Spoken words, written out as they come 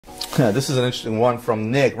This is an interesting one from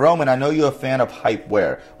Nick. Roman, I know you're a fan of hype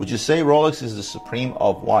wear. Would you say Rolex is the supreme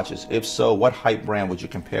of watches? If so, what hype brand would you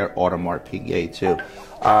compare Audemars Piguet to?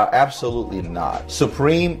 Absolutely not.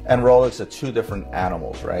 Supreme and Rolex are two different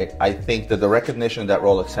animals, right? I think that the recognition that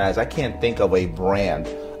Rolex has, I can't think of a brand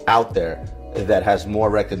out there that has more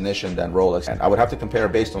recognition than Rolex. And I would have to compare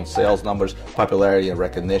based on sales numbers, popularity, and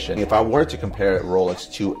recognition. If I were to compare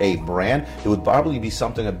Rolex to a brand, it would probably be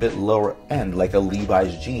something a bit lower end, like a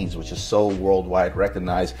Levi's jeans, which is so worldwide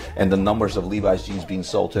recognized, and the numbers of Levi's jeans being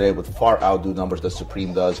sold today would far outdo numbers that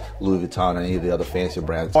Supreme does, Louis Vuitton, and any of the other fancy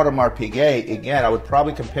brands. Audemars Piguet, again, I would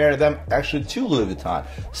probably compare them actually to Louis Vuitton.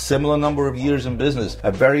 Similar number of years in business,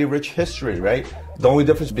 a very rich history, right? The only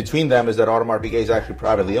difference between them is that Audemars Piguet is actually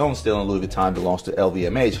privately owned still, and Louis Vuitton belongs to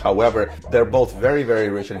LVMH. However, they're both very, very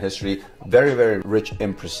rich in history, very, very rich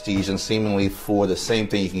in prestige, and seemingly for the same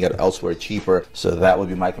thing you can get elsewhere cheaper. So that would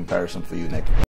be my comparison for you, Nick.